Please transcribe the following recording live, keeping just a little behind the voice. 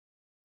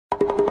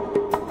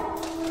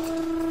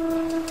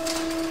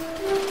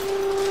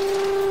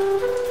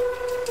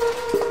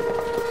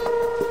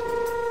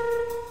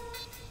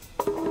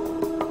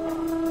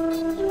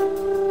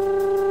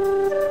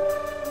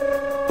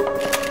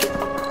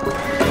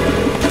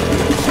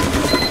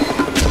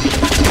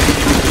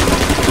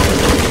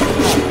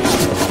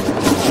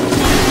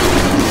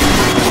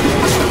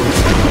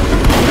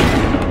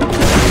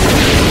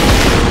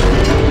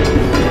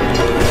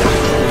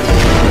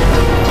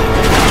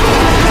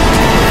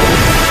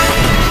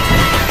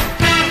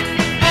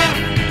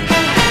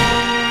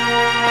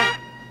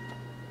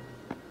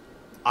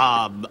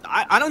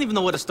I don't even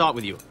know where to start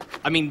with you.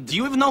 I mean, do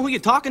you even know who you're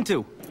talking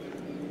to?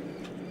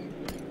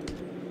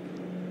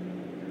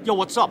 Yo,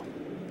 what's up?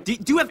 Do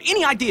you have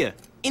any idea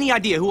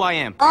who I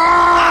am?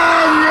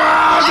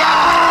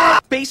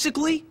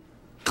 Basically,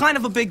 kind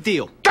of a big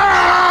deal.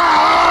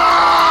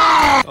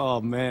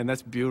 Oh, man,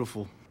 that's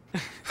beautiful. You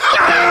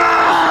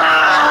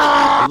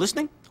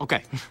listening?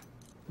 Okay.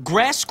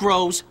 Grass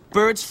grows,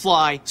 birds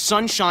fly,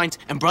 sun shines,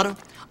 and brother,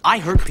 I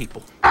hurt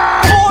people.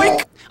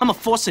 Boink! I'm a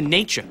force of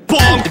nature.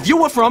 Bonk! If you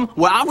were from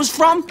where I was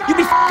from, you'd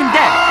be f***ing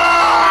dead.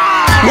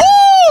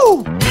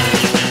 Woo!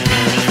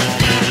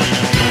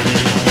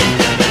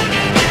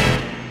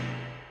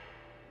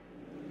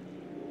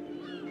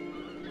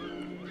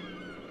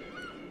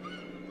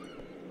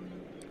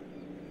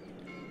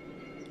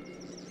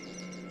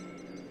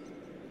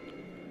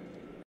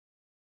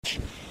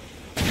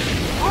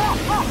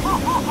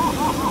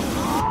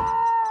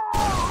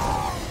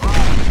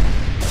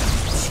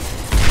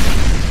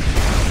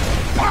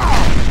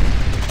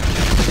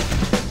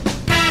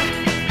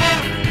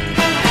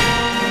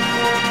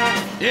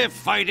 If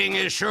fighting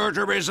is sure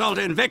to result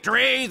in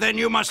victory, then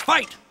you must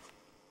fight.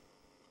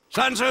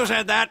 Sun Tzu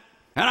said that,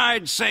 and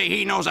I'd say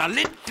he knows a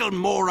little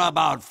more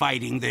about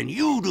fighting than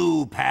you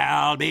do,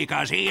 pal,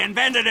 because he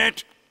invented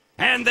it.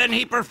 And then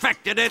he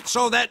perfected it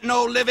so that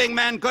no living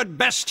man could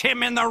best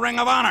him in the Ring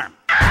of Honor.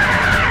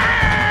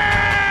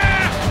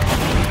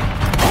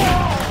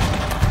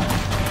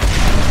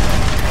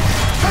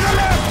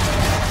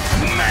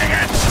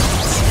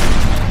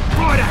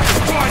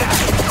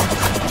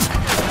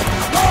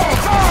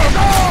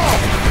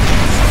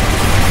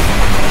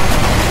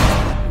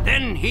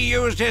 Then he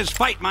used his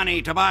fight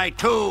money to buy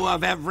 2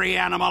 of every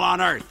animal on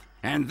Earth.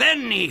 And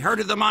then he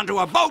herded them onto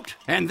a boat,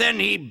 and then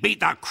he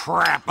beat the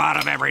crap out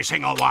of every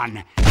single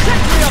one. Check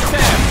me up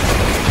there!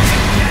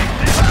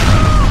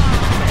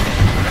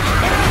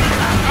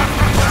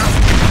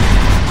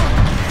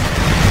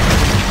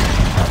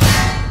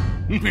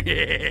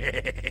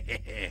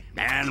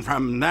 And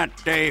from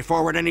that day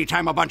forward,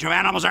 anytime a bunch of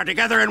animals are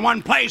together in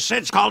one place,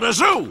 it's called a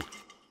zoo.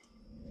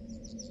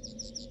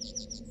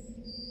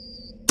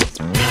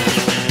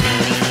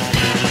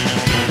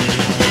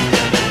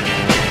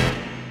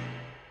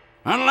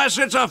 Unless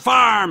it's a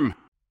farm.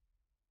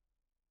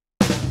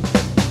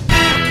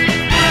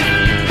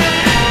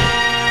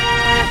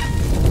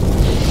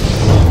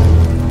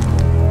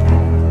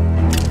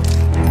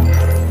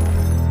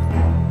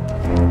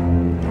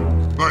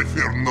 I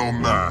fear no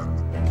man,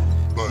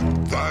 but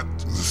that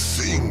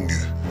thing,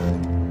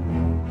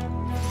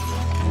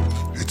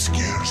 it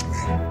scares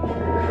me.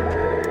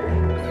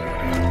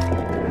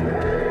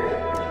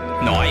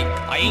 No,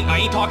 I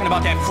ain't talking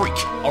about that freak,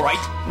 all right?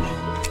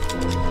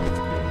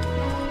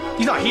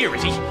 He's not here,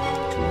 is he?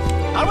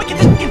 How do I get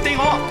this fucking thing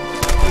off?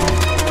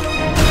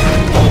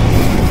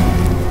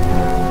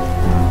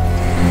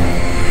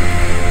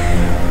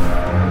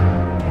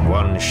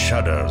 One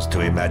shudders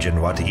to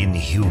imagine what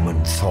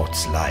inhuman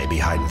thoughts lie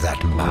behind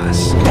that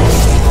mask.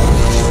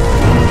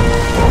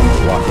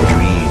 One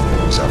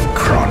dreams of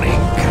chronic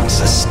and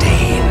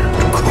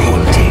sustained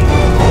cruelty.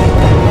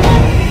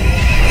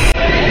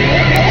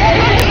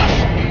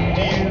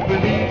 Do you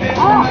believe in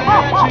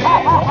magic?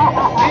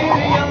 In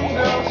a young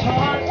girl's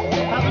heart,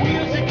 how the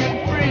music can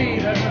free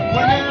her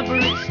whenever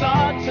it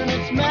starts, and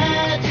it's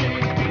magic.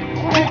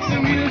 If the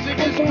music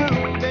is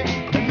grooving,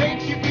 it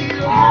makes you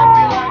feel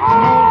happy like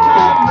an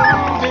old-time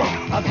movie.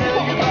 I'll tell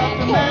you about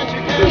the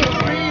magic that will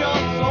free your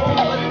soul,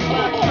 but it's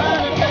like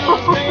trying to tell a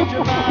stranger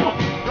about a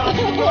rock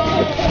and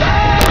roll.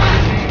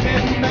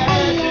 Believe in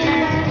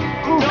magic.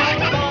 Don't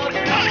bother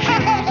to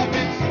choose if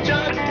it's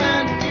jug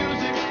band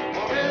music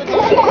or rhythm.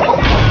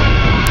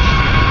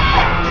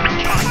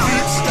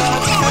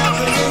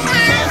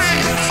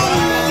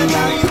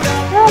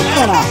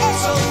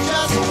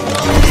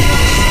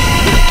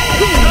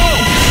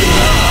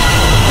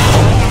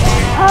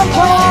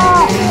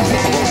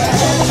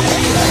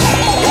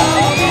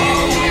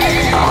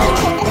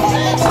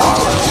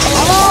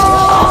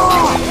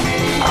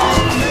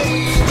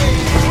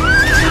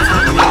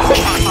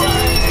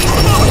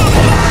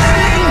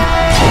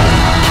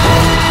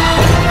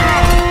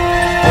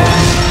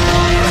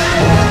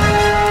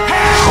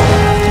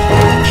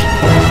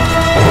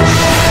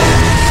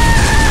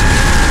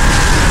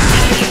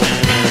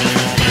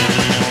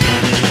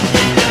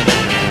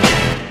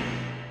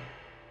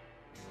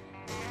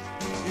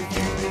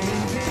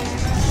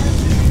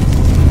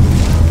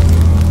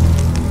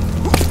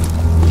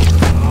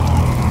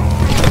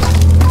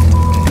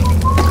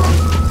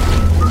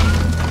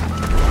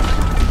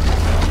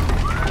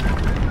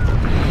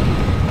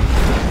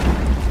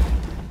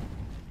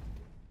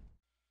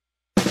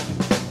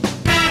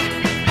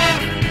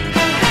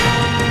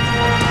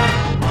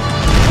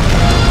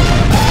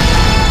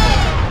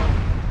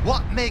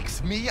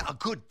 Makes me a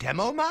good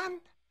demo man?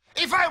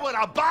 If I were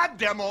a bad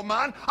demo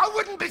man, I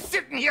wouldn't be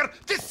sitting here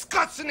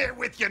discussing it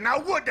with you now,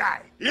 would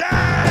I?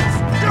 Let's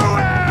do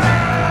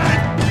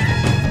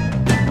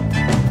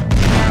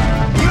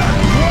Not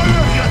one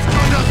of you's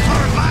gonna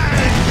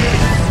survive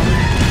this!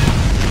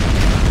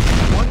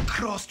 One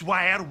crossed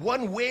wire,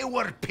 one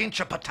wayward pinch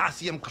of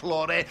potassium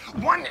chlorate,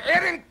 one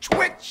errant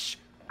twitch,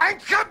 and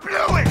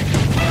kablooey!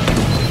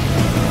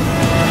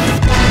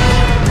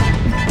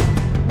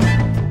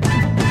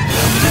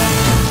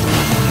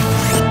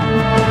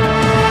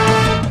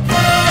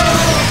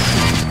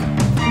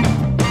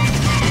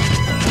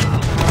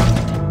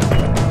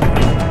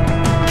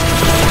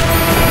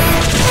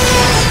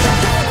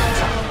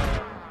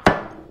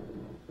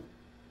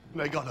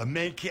 They gotta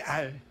make it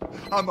out.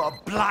 I'm a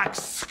black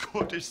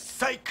Scottish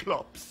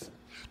cyclops.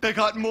 They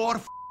got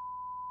more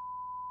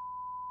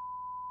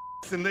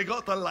than they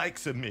got the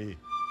likes of me.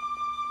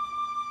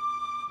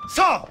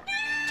 So,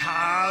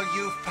 tall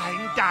you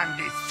fine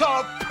dandies,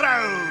 so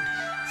proud,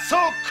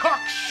 so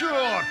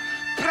cocksure,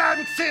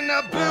 prancing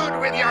about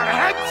with your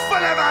heads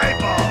full of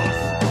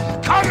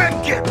eyeballs. Come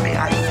and get me,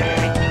 I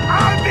say.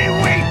 I'll be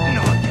waiting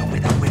on you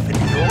with a whiff of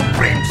the old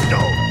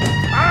brimstone.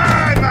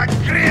 I'm a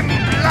grim,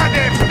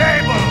 bloody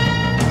fable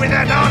with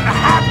an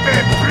unhappy,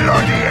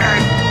 bloody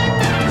end.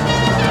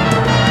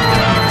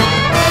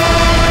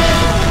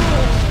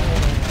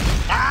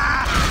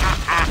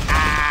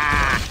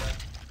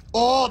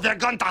 Oh, they're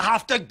going to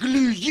have to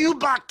glue you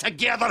back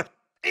together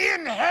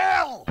in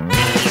hell!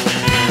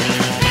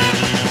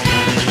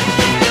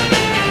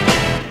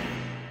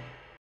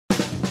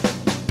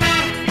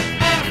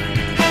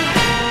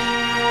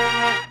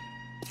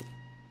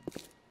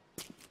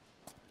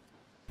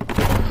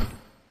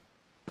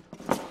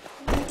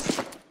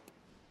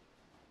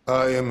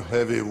 I am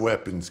heavy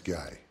weapons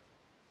guy.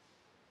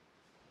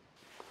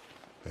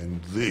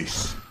 And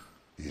this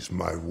is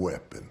my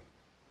weapon.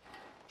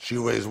 She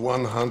weighs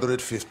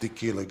 150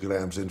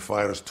 kilograms and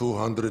fires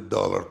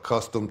 $200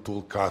 custom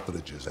tool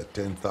cartridges at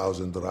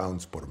 10,000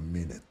 rounds per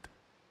minute.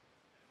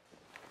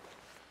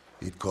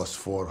 It costs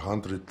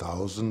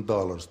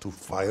 $400,000 to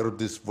fire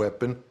this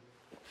weapon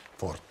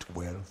for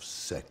 12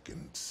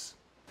 seconds.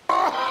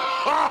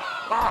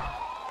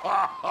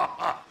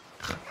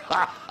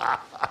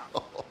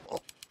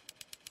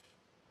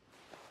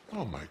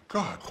 Oh my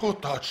God, who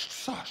touched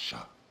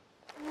Sasha?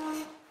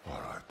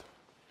 All right.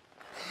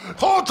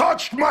 Who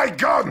touched my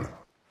gun?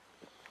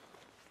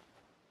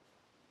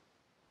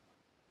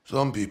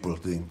 Some people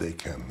think they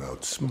can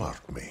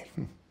outsmart me.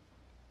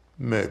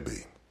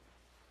 Maybe.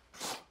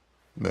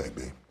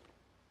 Maybe.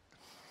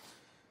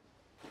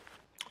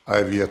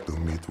 I've yet to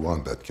meet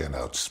one that can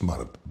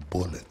outsmart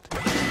Bullet.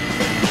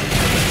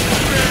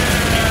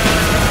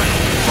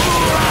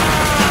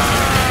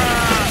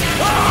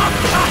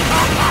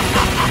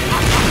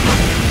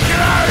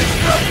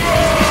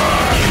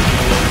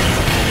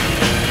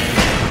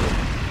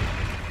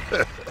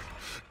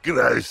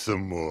 Cry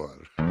some more.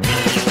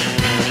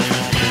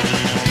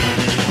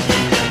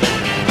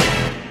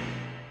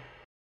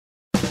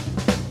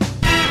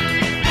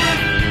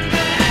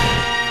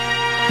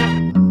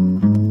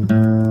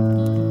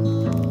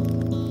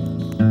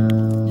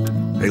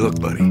 Hey, look,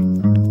 buddy.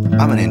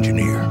 I'm an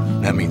engineer.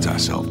 That means I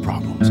solve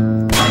problems.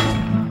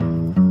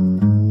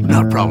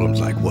 Not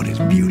problems like what is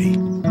beauty,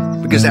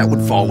 because that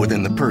would fall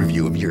within the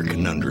purview of your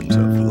conundrums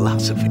of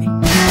philosophy.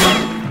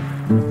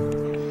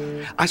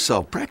 I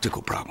solve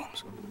practical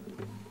problems.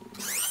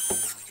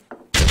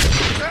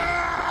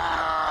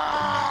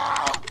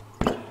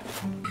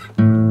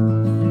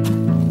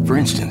 For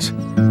instance,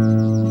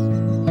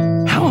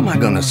 how am I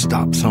gonna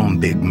stop some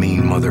big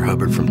mean Mother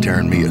Hubbard from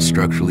tearing me a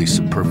structurally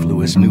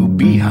superfluous new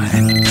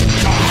behind?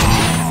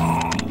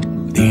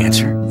 The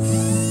answer?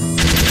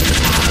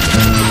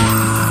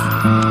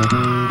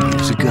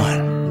 Use a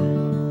gun.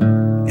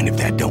 And if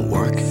that don't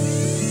work,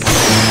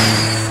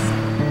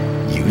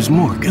 use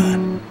more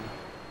gun.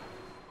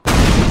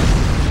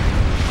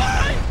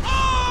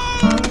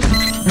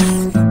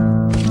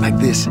 Like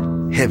this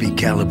heavy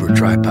caliber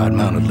tripod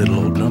mounted little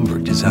old number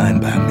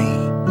designed by me.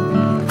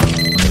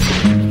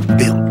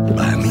 Built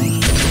by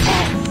me.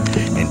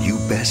 And you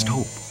best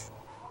hope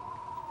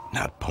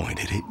not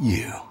pointed at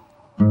you.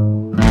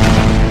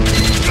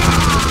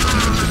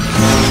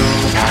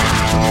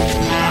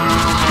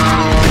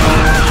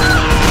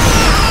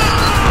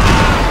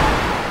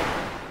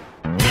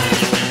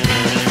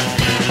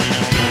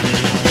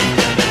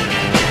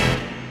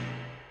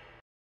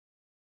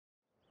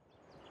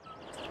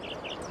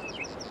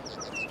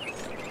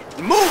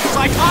 Move,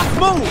 Cyclops,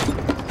 move!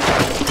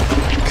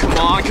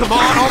 Come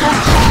on,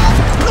 almost.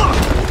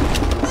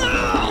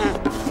 Whoa,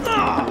 the fuck?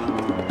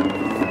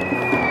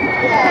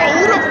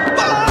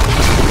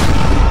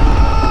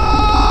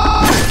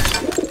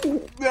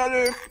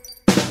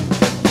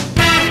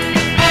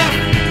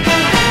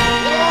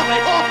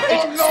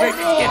 It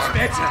gets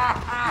better.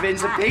 When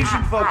the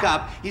patient woke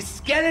up, his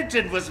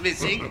skeleton was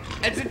missing,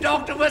 and the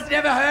doctor was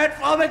never heard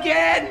from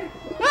again.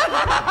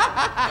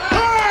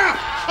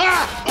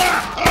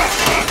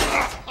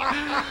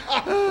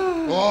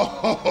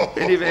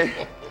 Anyway,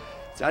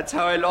 that's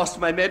how I lost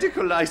my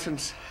medical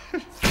license.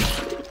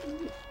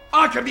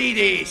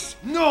 Archimedes!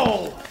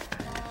 No!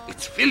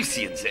 It's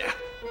filthy in there.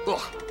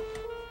 Ugh.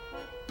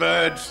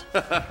 Birds.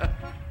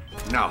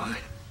 Now,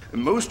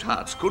 most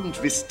hearts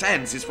couldn't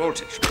withstand this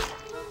voltage.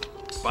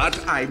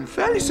 But I'm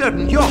fairly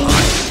certain your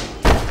heart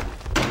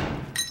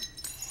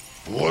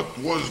What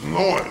was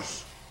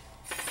noise?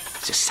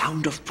 The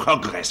sound of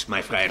progress,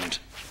 my friend.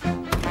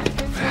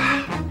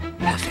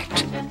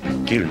 Perfect.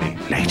 Kill me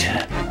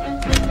later.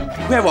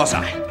 Where was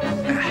I?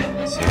 There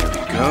we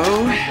go.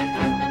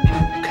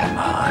 Come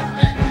on.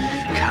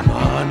 Come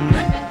on.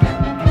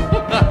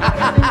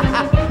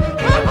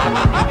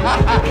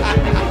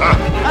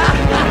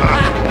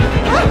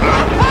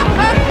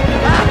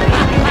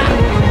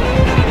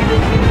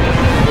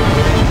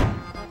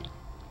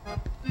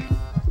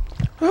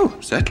 Oh,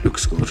 that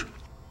looks good.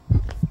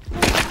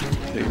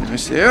 Very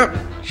nice there.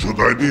 Should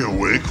I be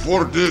awake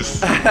for this?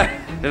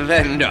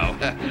 Then no.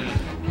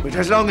 But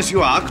as long as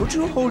you are, could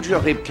you hold your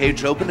rib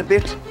cage open a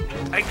bit?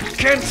 I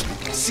can't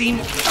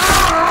seem...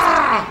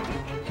 Ah!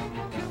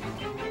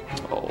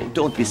 Oh,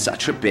 don't be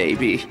such a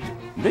baby.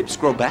 Ribs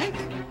grow back?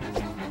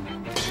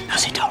 No,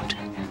 they don't.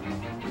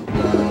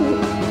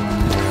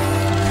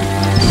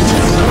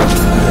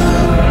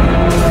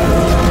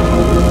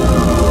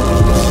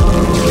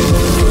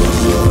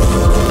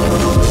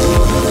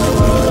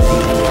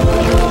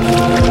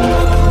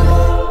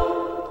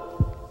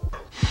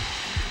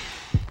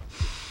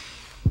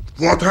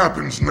 What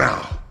happens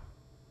now?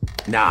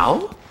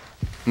 Now?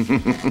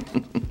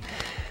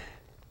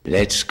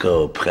 Let's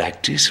go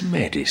practice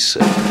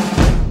medicine.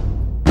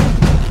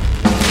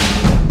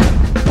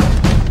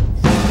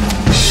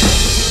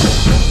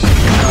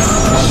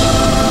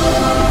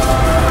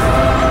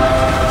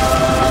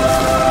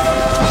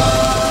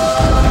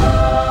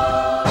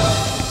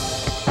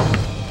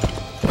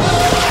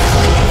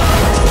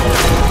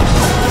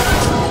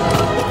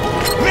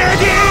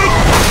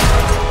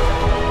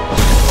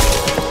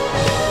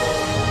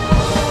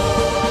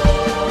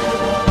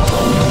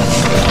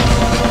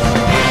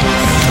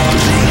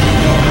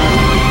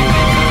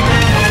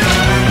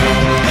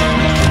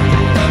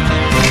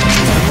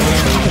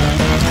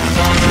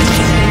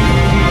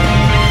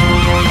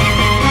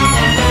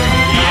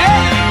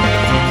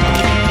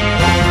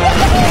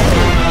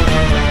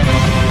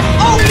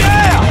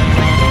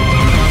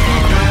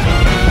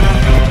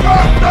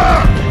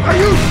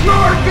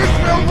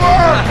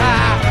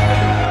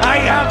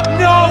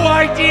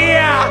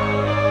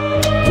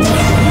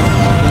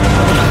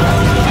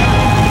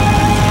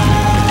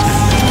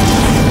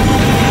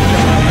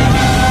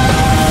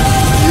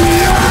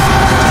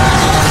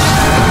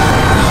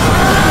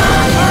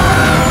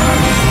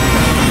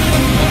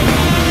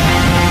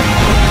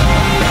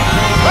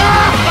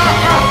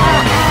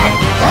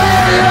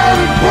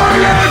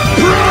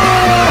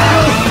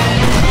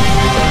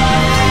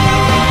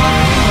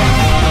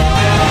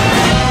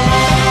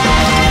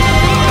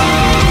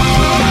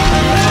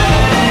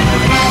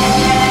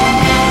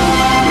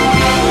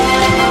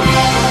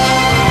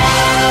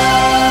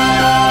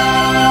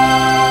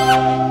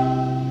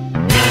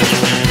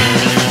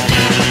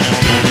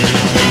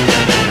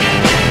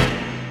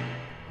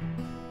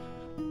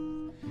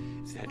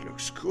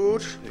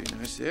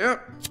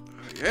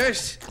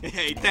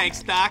 Hey,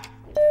 thanks, Doc.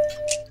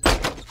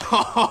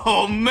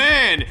 Oh,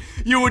 man!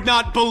 You would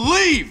not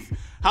believe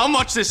how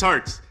much this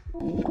hurts.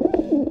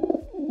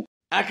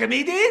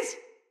 Archimedes?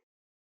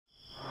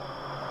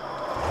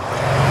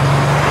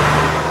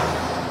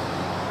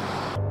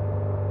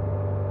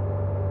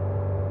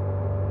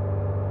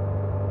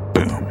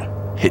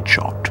 Boom. Hit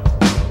shot.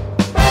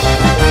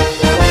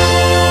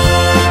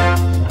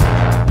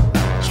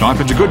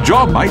 Sniping's a good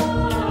job, mate.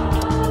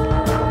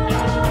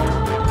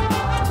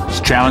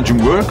 It's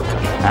challenging work,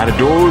 out of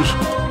doors.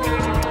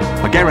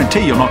 I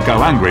guarantee you'll not go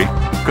hungry,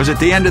 because at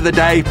the end of the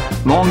day,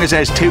 long as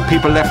there's two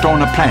people left on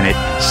the planet,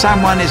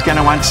 someone is going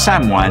to want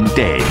someone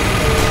dead.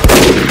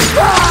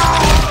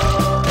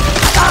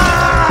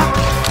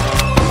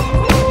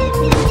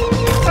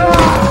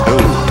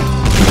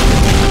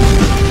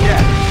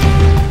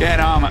 Yeah,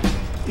 no, I'm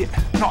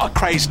not a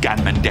crazed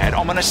gunman, Dad.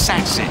 I'm an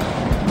assassin.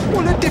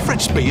 Well, the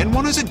difference being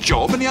one has a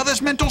job and the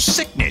other's mental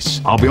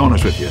sickness. I'll be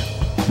honest with you.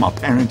 My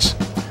parents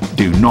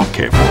do not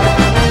care for it.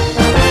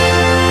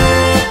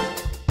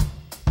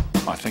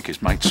 I think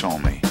his mate saw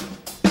me.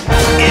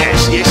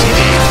 Yes, he did.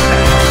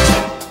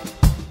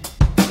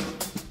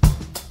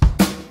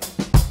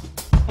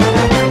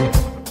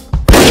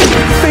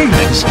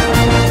 Feelings?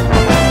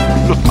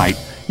 Look, mate,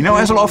 you know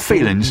there's a lot of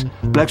feelings.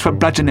 Blokes for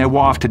bludgeoning their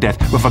wife to death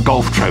with a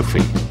golf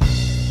trophy.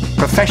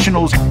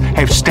 Professionals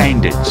have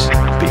standards.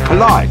 Be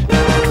polite.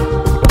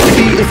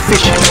 Be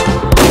efficient.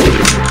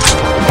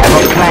 Have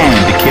a plan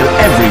to kill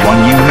everyone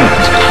you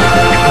meet.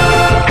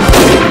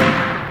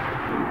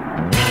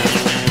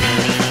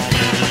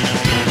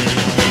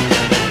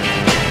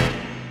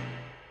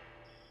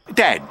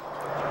 Dad,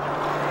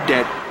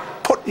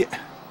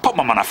 put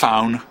mum on a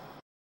phone.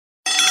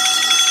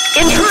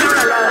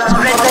 Intruder alert!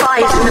 Red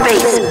spies in the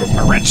base.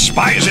 Red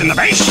spies in the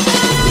base?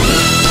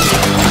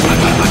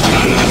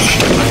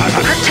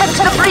 Protect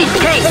the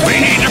briefcase! We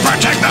need to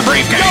protect the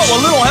briefcase! Yo, a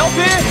little help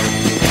here?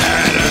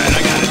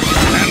 I got it.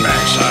 Stand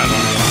back, son.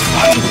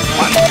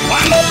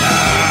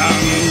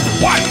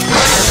 One.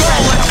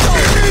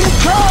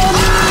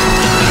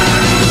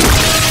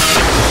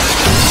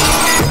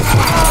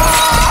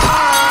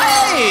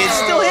 Hey, it's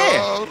still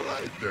here.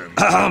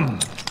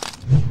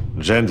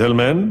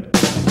 Gentlemen?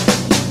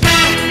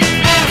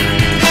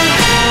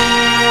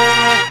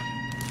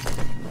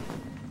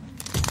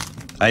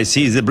 I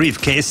see the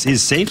briefcase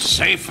is safe.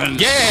 Safe and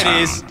Yeah,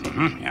 it is. sound.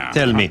 Mhm, yeah.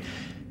 Tell me,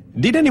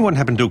 did anyone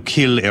happen to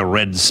kill a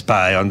red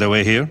spy on the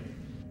way here?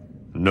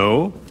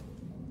 No?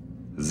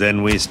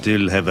 Then we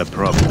still have a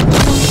problem.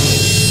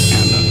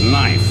 And a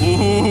knife.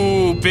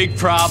 Ooh, big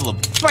problem.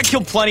 I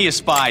killed plenty of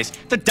spies.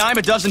 The dime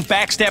a dozen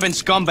backstabbing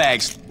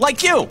scumbags.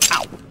 Like you.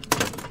 Ow.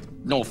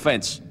 No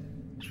offense.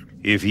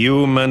 If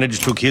you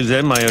managed to kill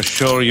them, I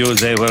assure you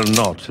they were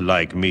not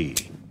like me.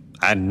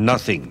 And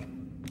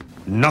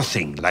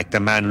nothing like the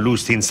man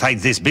loosed inside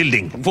this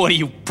building. What are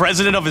you,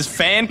 president of his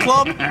fan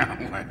club?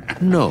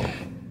 No.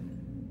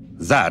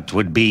 That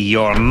would be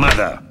your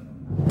mother.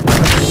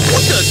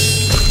 What the?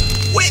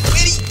 Wait,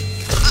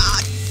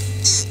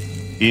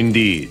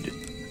 Indeed.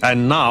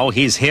 And now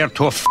he's here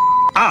to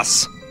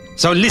us.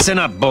 So listen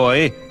up,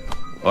 boy.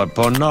 Or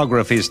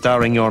pornography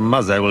starring your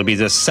mother will be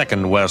the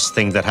second worst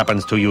thing that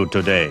happens to you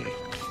today.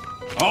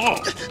 Oh,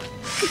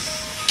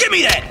 Give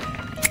me that!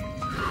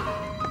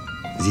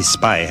 This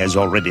spy has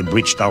already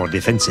breached our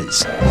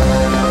defenses.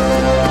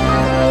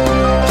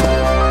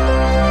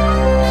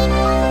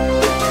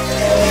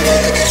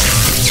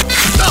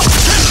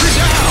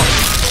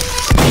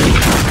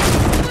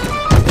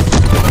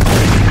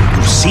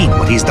 You've seen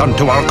what he's done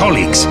to our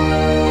colleagues.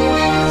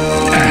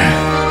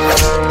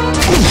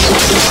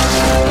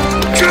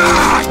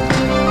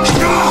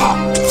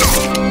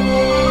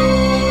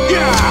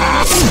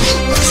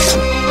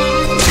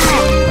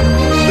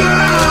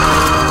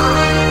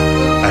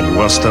 And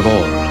worst of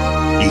all,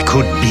 he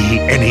could be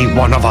any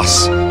one of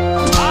us.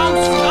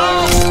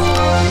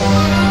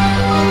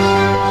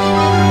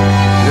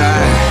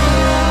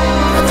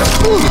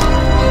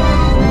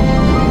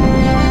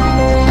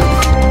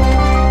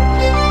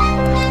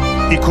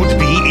 He could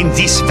be in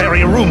this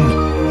very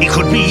room. He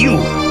could be you.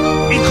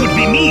 He could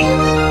be me.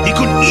 He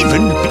could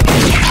even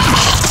be...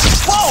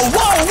 whoa,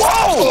 whoa,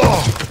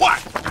 whoa! What?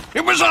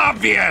 It was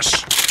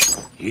obvious.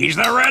 He's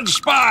the red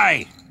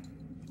spy.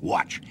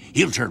 Watch.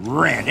 He'll turn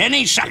red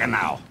any second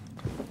now.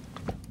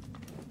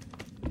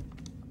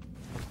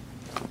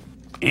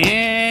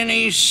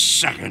 Any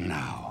second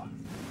now.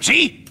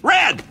 See?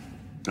 Red!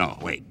 No,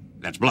 wait.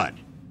 That's blood.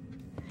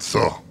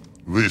 So,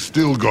 we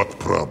still got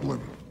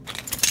problem.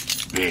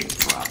 Big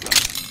problem.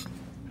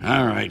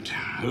 All right.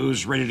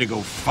 Who's ready to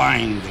go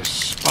find this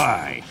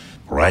spy?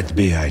 Right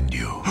behind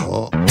you.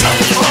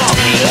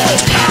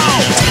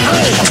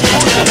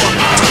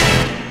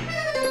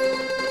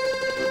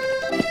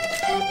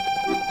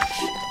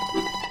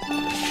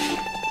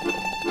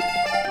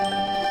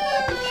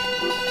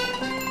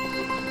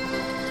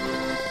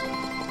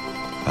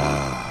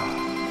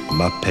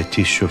 Ma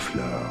petite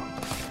chou-fleur.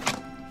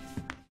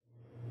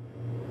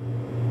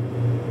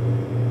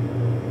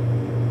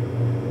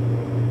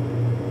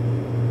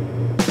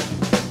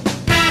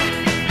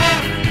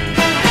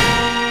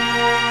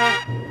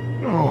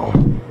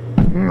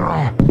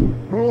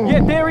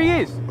 Yeah, there he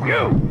is.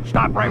 You!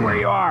 Stop right where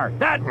you are.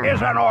 That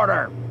is an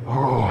order.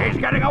 He's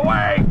getting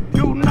away.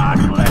 Do not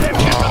let him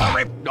get to the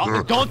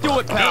rip. Don't do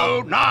it,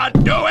 pal. Do not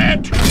do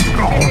it.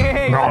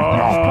 Hey,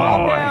 just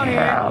calm down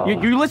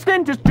here. You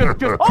listening? Just.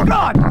 Oh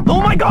God!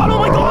 Oh my God! Oh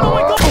my God! Oh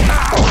my God!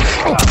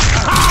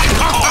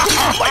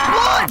 My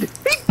blood!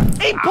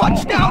 He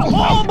punched out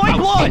all my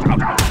blood.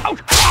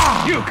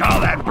 You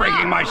call that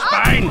breaking my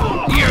spine?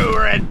 You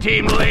red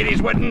team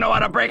ladies wouldn't know how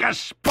to break a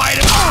spine.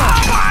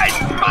 My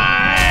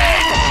spine!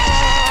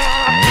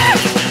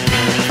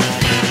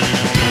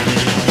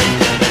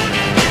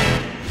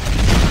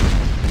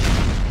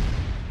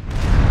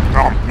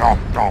 Nom, nom,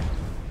 nom.